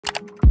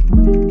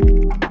Hello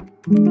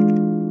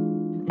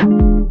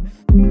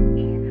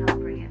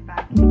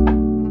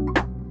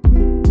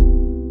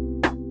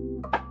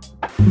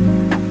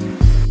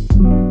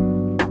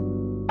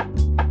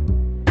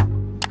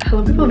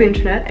people of the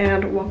internet,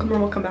 and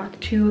welcome back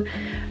to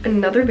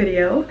another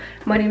video.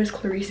 My name is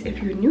Clarisse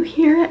if you're new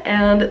here,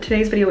 and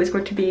today's video is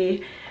going to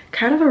be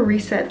kind of a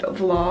reset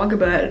vlog,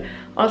 but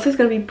honestly it's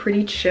gonna be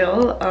pretty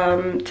chill.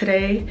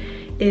 Today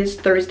is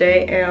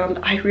Thursday and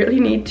I really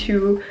need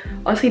to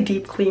honestly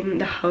deep clean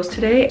the house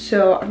today.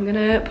 So I'm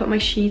gonna put my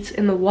sheets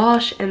in the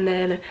wash and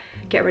then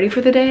get ready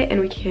for the day, and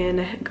we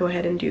can go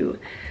ahead and do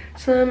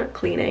some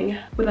cleaning.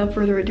 Without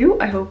further ado,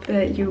 I hope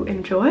that you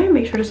enjoy.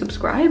 Make sure to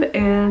subscribe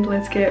and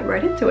let's get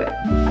right into it.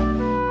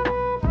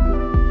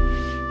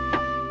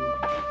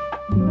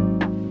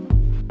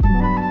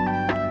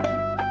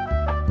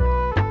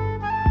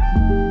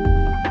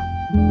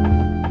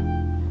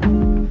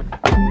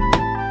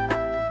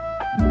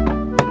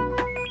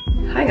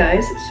 Hi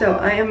guys, so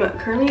I am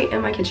currently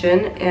in my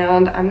kitchen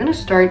and I'm gonna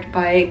start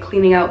by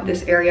cleaning out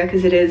this area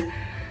because it is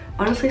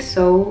honestly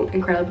so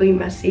incredibly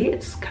messy.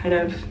 It's kind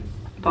of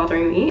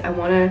bothering me. I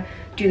want to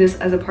do this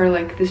as a part of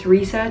like this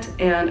reset,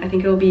 and I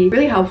think it'll be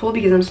really helpful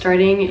because I'm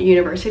starting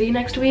university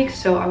next week,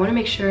 so I want to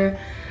make sure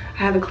I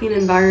have a clean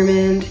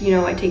environment, you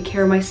know, I take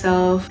care of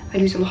myself, I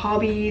do some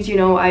hobbies, you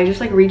know, I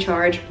just like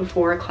recharge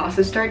before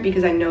classes start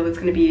because I know that's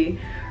going to be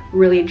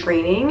really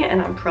draining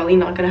and I'm probably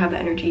not going to have the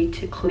energy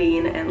to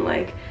clean and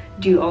like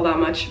do all that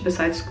much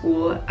besides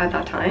school at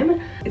that time.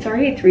 It's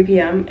already 3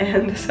 p.m.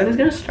 and the sun is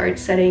going to start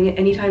setting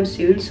anytime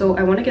soon, so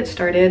I want to get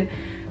started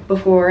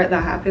before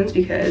that happens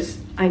because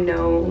I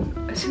know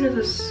as soon as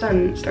the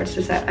sun starts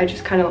to set, I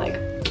just kind of like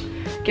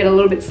get a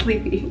little bit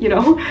sleepy, you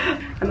know?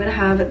 I'm gonna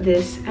have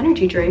this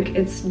energy drink.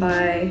 It's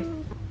by,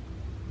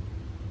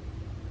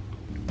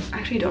 I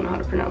actually don't know how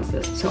to pronounce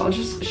this, so I'll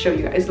just show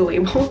you guys the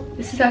label.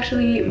 This is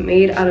actually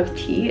made out of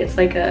tea. It's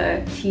like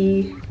a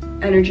tea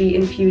energy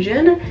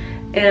infusion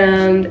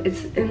and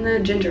it's in the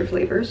ginger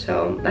flavor,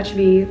 so that should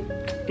be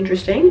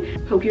interesting.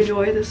 Hope you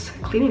enjoy this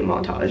cleaning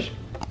montage.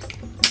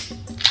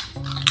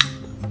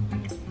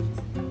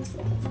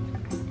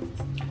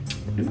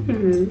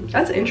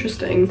 That's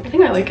interesting. I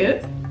think I like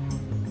it.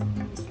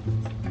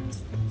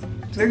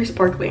 It's very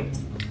sparkly.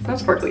 Not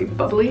sparkly,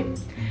 bubbly,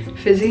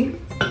 fizzy.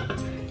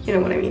 You know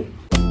what I mean.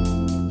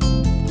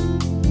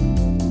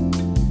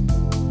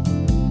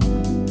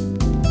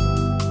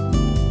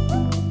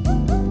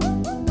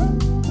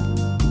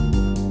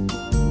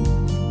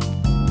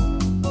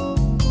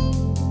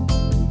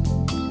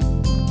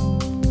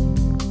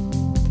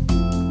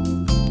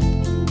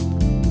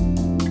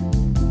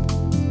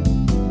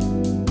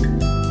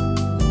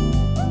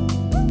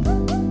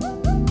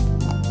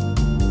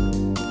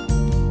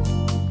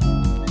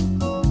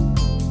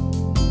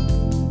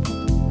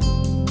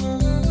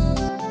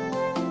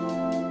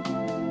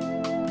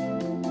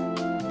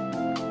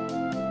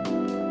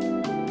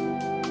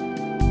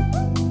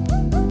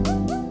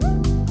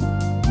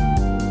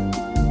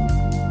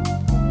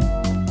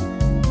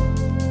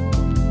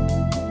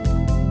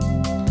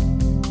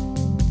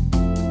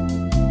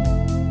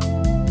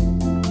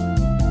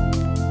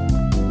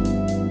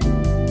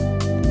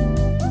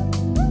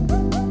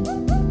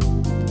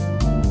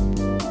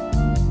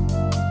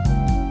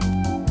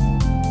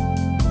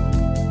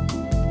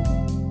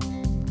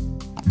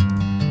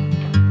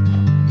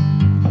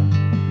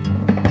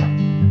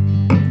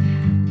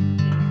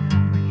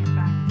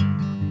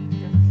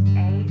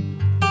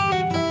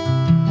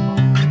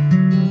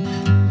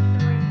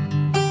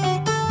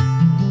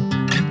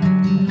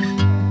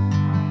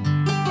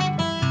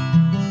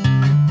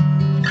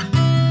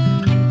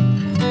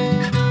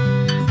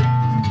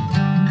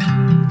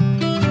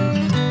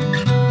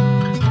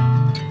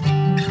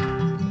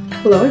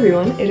 Hello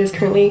everyone, it is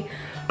currently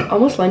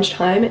almost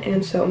lunchtime,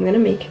 and so I'm gonna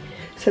make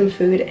some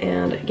food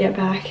and get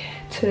back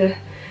to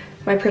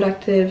my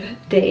productive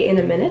day in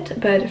a minute.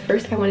 But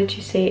first I wanted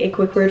to say a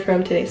quick word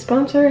from today's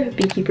sponsor,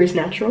 Beekeepers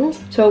Naturals.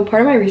 So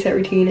part of my reset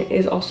routine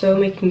is also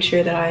making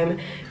sure that I'm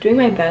doing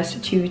my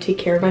best to take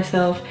care of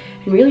myself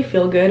and really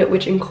feel good,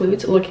 which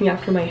includes looking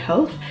after my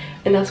health,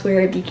 and that's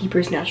where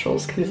Beekeepers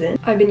Naturals comes in.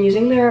 I've been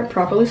using their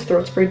Propolis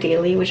throat spray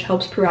daily, which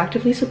helps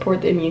proactively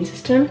support the immune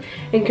system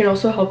and can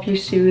also help you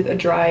soothe a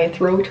dry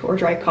throat or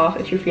dry cough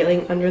if you're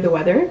feeling under the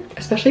weather,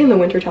 especially in the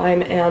winter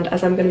time. And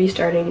as I'm going to be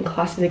starting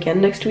classes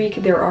again next week,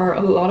 there are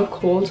a lot of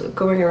colds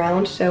going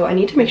around, so I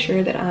need to make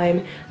sure that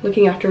I'm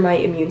looking after my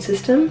immune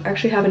system. I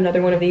actually have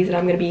another one of these that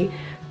I'm going to be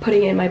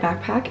putting it in my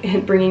backpack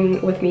and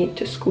bringing with me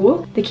to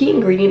school. The key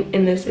ingredient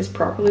in this is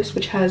propolis,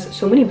 which has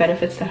so many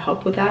benefits that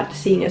help with that,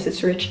 seeing as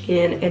it's rich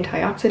in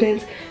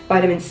antioxidants,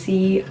 vitamin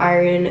C,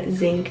 iron,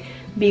 zinc,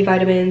 B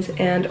vitamins,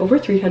 and over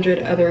 300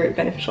 other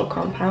beneficial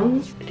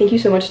compounds. Thank you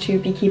so much to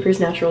Beekeepers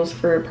Naturals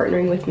for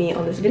partnering with me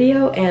on this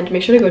video, and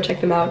make sure to go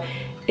check them out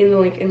in the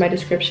link in my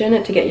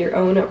description to get your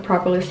own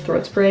propolis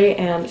throat spray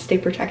and stay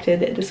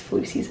protected this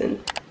flu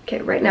season.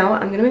 Okay, right now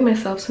I'm gonna make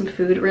myself some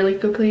food really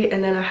quickly,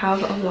 and then I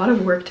have a lot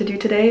of work to do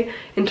today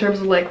in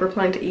terms of like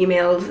replying to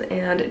emails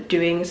and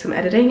doing some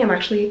editing. I'm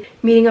actually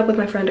meeting up with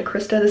my friend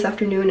Krista this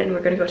afternoon, and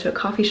we're gonna go to a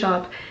coffee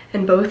shop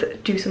and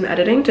both do some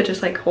editing to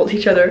just like hold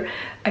each other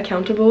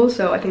accountable.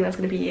 So I think that's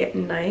gonna be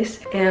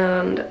nice.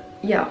 And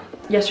yeah,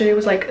 yesterday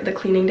was like the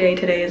cleaning day.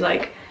 Today is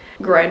like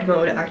grind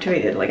mode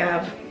activated. Like I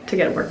have to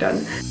get work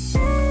done.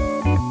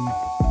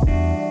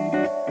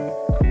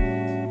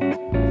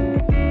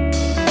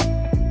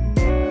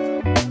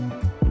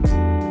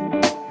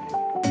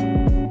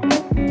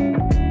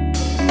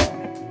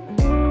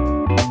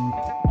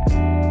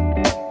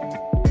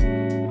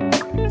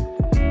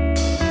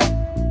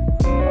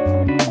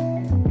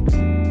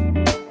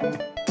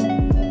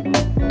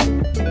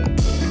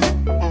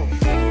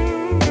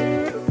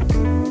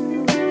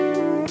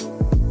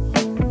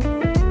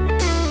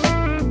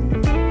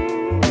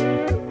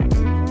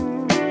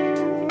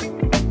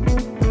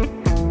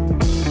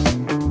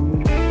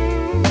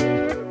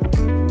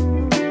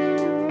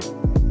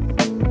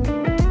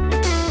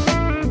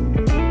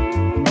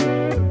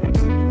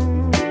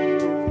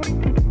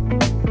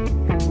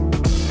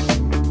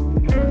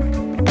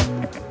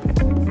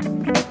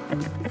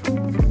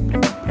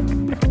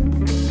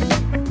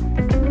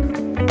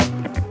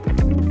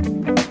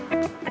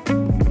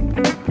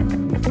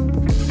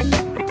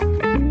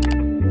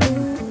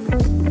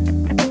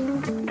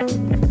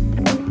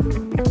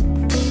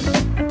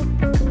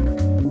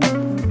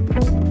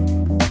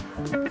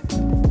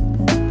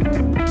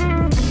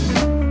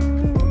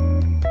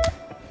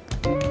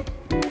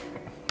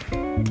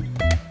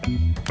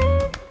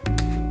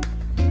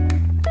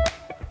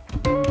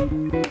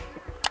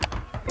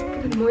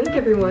 Good morning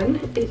everyone.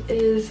 It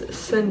is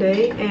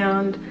Sunday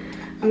and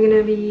I'm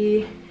gonna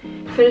be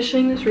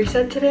finishing this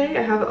reset today.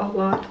 I have a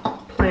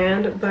lot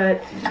planned,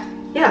 but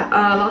yeah,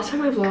 last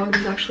time I vlogged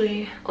was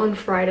actually on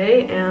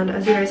Friday, and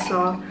as you guys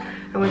saw,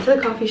 I went to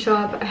the coffee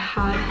shop. I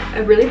had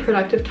a really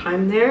productive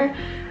time there.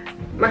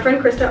 My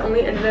friend Krista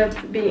only ended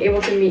up being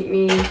able to meet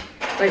me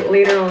like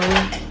later on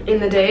in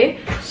the day,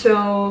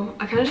 so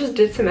I kind of just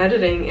did some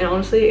editing, and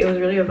honestly it was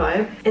really a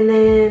vibe. And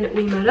then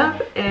we met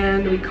up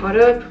and we caught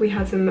up, we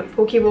had some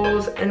poke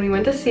bowls, and we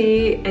went to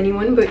see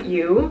Anyone But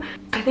You.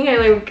 I think I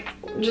like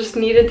just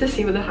needed to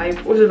see what the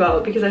hype was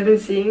about, because I've been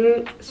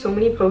seeing so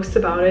many posts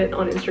about it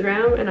on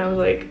Instagram, and I was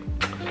like,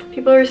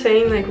 people are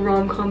saying like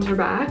rom-coms are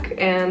back,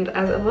 and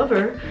as a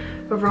lover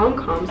of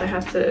rom-coms I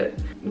have to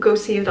go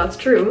see if that's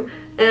true.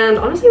 And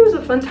honestly it was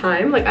a fun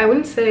time. Like I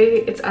wouldn't say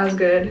it's as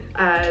good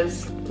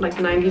as like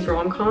 90s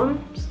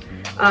rom-coms,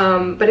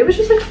 but it was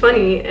just like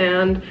funny,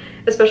 and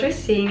especially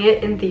seeing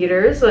it in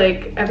theaters,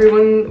 like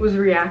everyone was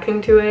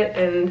reacting to it,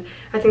 and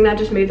I think that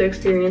just made the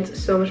experience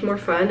so much more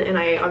fun. And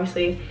I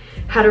obviously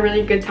had a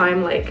really good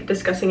time like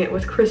discussing it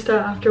with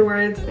Krista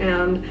afterwards,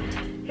 and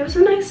it was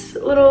a nice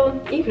little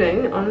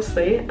evening,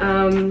 honestly.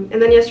 And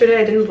then yesterday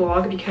I didn't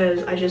vlog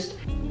because I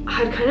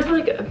had kind of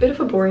like a bit of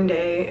a boring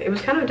day. It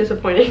was kind of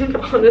disappointing,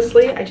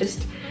 honestly. I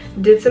just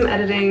did some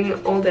editing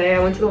all day. I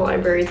went to the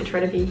library to try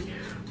to be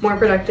more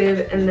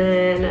productive, and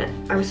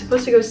then I was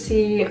supposed to go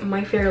see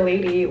My Fair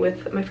Lady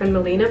with my friend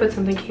Melina, but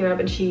something came up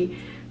and she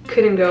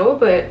couldn't go.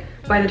 But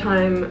by the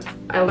time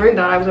I learned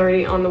that, I was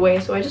already on the way,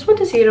 so I just went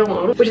to see it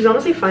alone, which is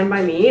honestly fine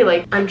by me.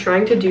 Like I'm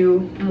trying to do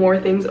more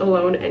things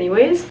alone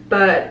anyways,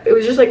 but it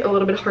was just like a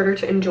little bit harder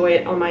to enjoy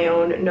it on my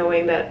own,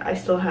 knowing that I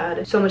still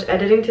had so much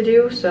editing to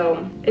do. So,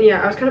 and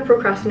yeah, I was kind of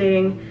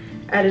procrastinating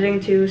editing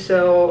too,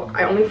 so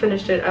I only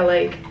finished it at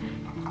like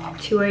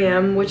 2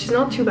 a.m, which is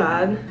not too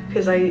bad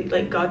because I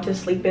like got to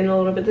sleep in a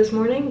little bit this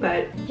morning.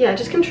 But yeah, it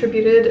just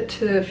contributed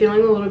to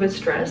feeling a little bit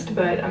stressed,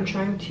 but I'm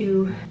trying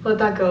to let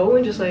that go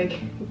and just like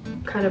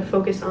kind of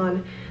focus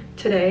on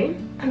today.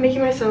 I'm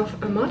making myself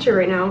a matcha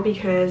right now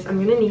because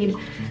I'm gonna need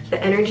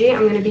the energy.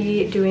 I'm gonna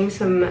be doing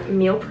some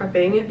meal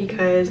prepping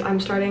because I'm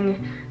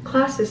starting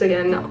classes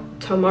again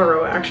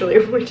tomorrow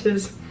actually, which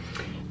is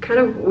kind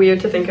of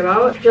weird to think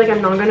about. I feel like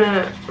I'm not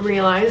gonna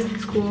realize that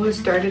school has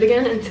started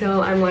again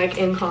until I'm like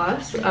in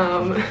class.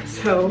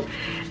 So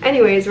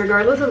anyways,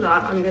 regardless of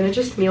that, I'm gonna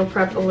just meal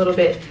prep a little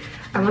bit.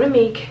 I want to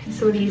make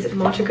some of these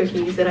matcha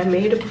cookies that I've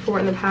made before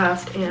in the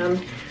past,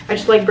 and I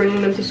just like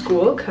bringing them to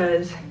school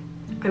because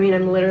I mean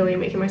I'm literally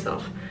making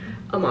myself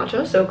a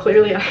matcha, so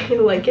clearly I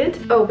like it.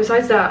 Oh,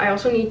 besides that, I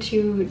also need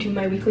to do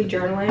my weekly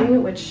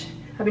journaling, which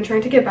I've been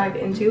trying to get back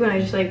into, and I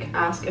just like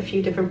ask a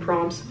few different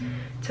prompts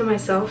to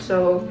myself.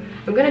 So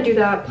I'm gonna do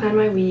that, plan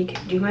my week,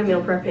 do my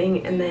meal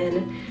prepping, and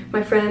then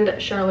my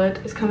friend Charlotte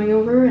is coming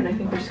over, and I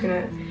think we're just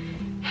gonna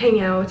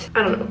hang out.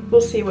 I don't know, we'll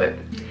see what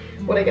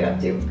I get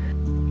up to.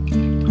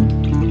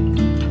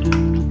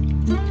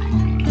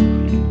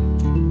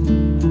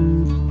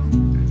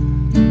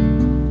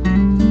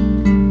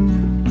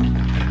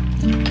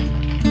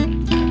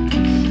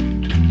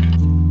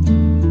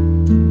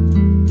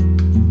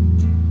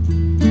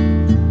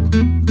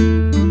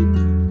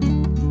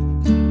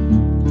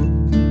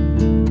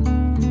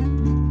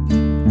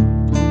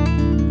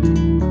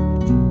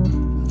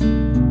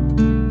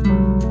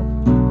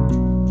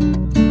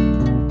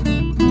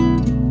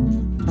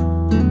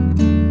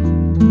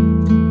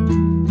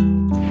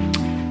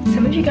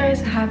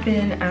 have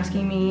been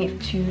asking me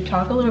to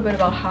talk a little bit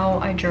about how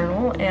I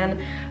journal, and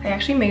I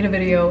actually made a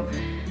video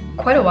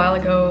quite a while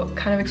ago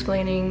kind of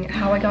explaining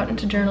how I got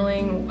into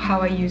journaling, how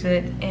I use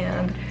it,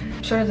 and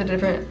sort of the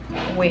different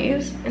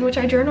ways in which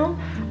I journal.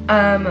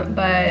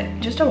 But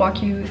just to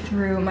walk you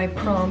through my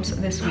prompts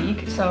this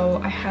week, so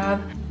I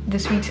have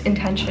this week's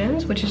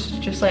intentions, which is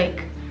just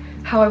like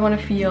how I want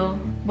to feel,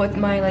 what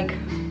my like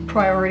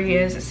priority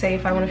is, say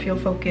if I want to feel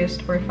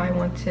focused or if I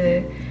want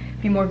to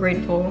be more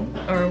grateful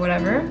or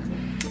whatever.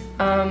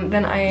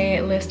 Then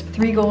I list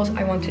 3 goals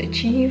I want to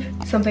achieve,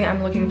 something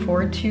I'm looking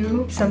forward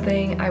to,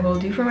 something I will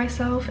do for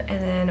myself, and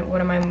then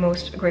what am I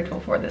most grateful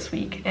for this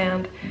week.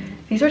 And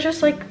these are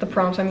just like the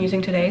prompts I'm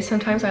using today.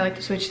 Sometimes I like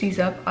to switch these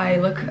up. I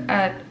look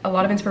at a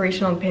lot of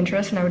inspiration on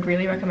Pinterest, and I would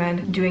really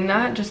recommend doing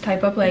that. Just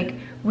type up like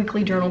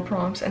weekly journal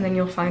prompts and then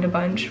you'll find a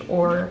bunch,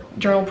 or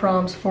journal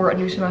prompts for a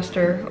new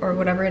semester or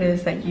whatever it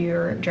is that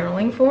you're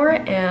journaling for.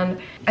 And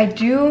I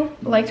do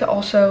like to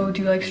also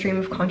do like stream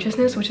of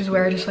consciousness, which is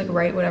where I just like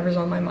write whatever's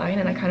on my mind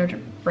and I kind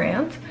of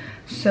rant.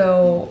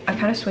 So I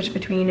kind of switch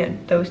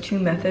between those 2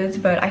 methods,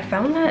 but I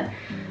found that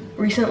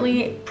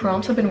recently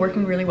prompts have been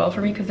working really well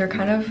for me because they're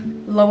kind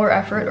of lower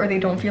effort, or they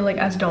don't feel like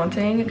as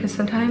daunting, because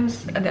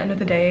sometimes at the end of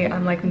the day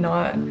I'm like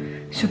not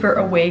super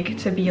awake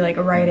to be like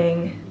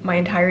writing my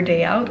entire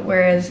day out,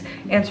 whereas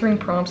answering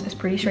prompts is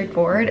pretty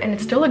straightforward, and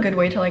it's still a good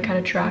way to like kind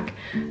of track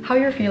how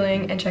you're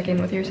feeling and check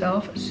in with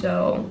yourself.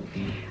 So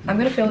I'm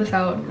gonna fill this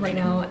out right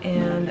now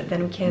and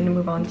then we can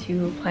move on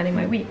to planning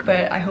my week.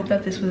 But I hope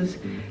that this was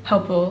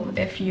helpful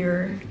if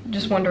you're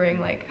just wondering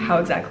like how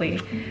exactly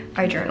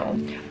I journal.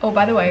 Oh,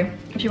 by the way,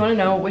 if you want to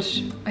know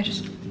which, I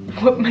just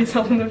whooped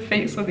myself in the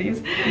face with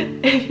these.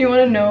 If you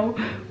want to know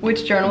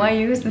which journal I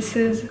use, this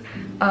is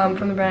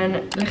from the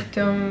brand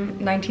Lichtum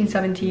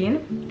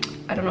 1917.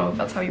 I don't know if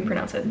that's how you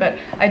pronounce it, but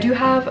I do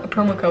have a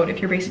promo code if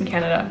you're based in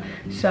Canada,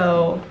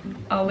 so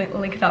I'll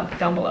link that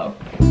down below.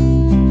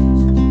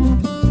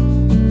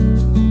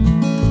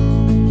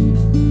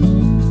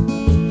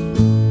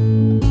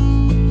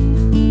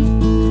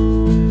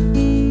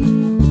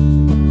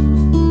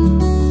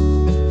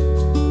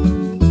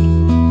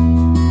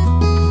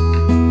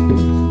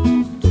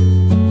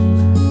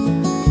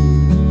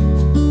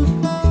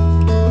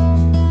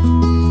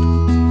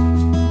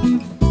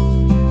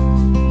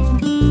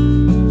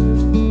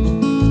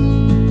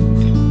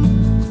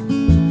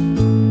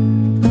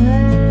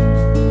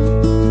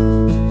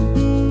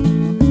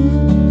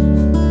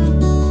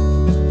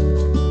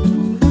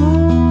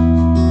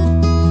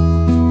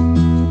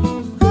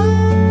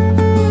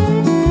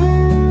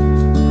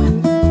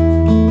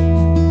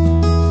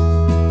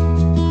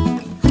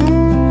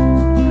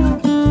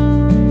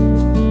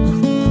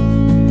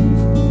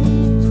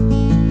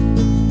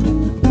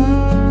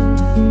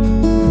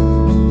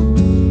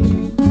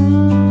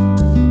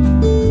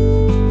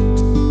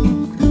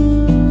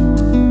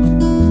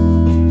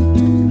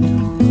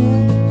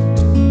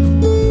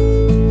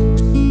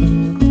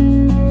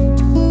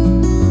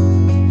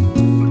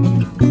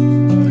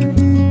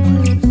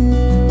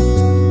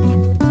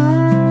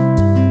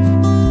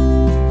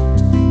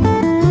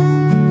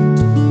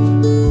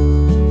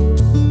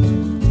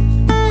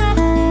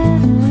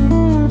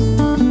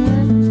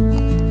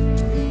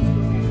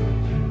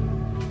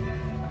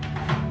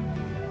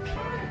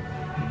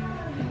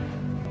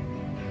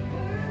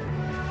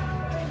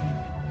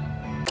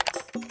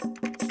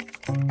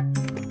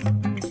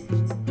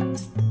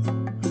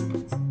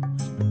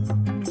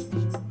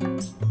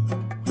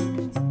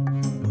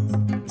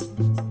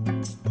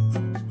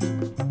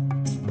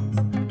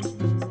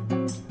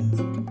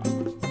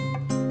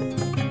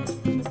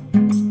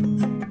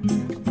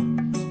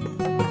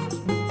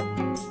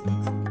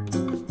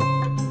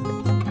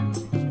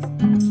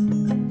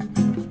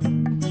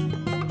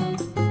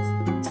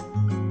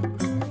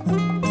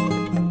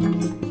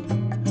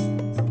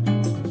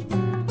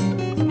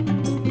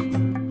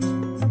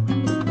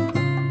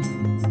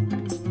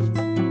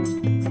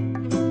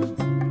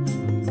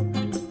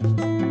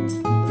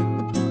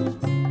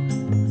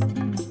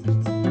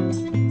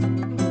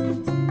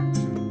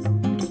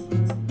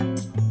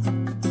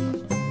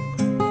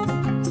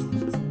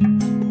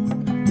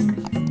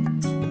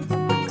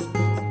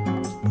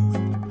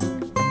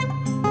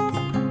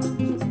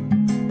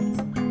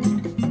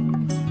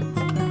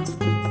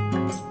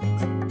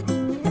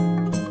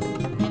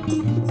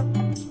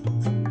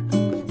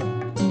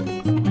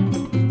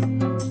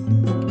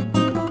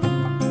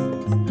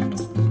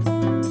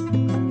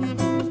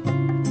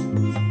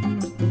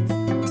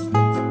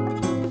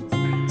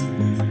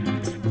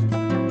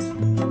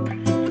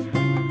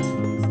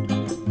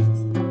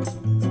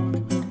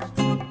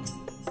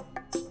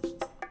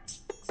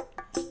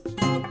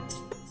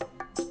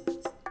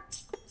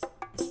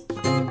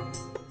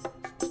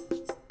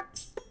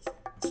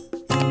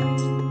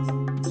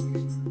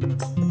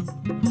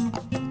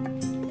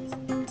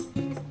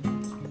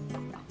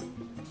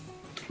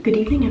 Good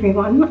evening,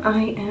 everyone.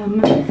 I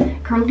am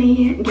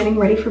currently getting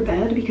ready for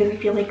bed because I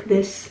feel like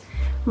this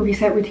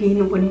reset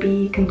routine wouldn't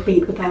be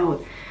complete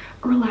without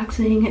a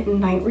relaxing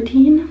night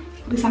routine.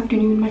 This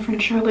afternoon, my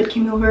friend Charlotte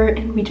came over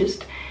and we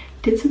just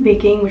did some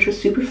baking, which was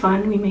super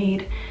fun. We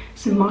made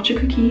some matcha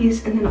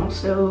cookies and then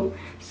also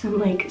some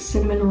like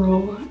cinnamon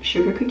roll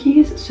sugar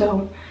cookies.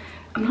 So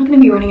I'm not gonna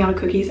be running out of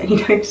cookies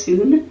anytime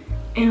soon.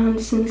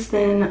 And since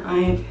then,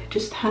 I've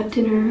just had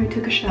dinner, I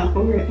took a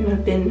shower, and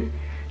I've been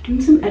doing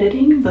some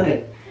editing,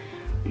 but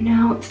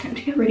now it's time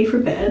to get ready for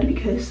bed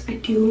because I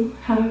do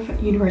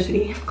have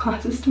university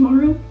classes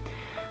tomorrow,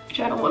 which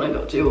I don't want to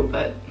go to,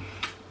 but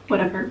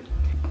whatever.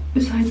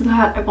 Besides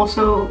that, I've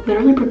also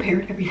literally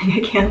prepared everything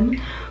I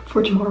can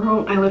for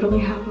tomorrow. I literally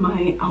have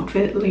my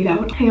outfit laid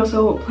out. I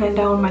also planned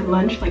down my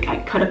lunch, like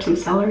I cut up some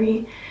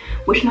celery,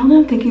 which now that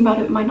I'm thinking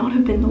about it might not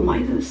have been the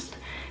wisest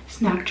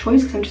snack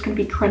choice because I'm just going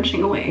to be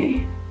crunching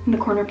away in the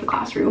corner of the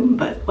classroom,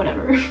 but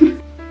whatever.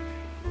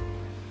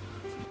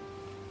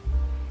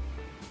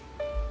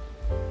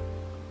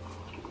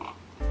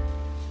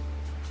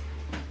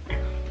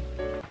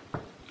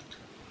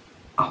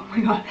 Oh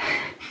my god,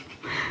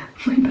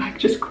 my back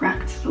just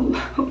cracked so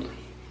loudly.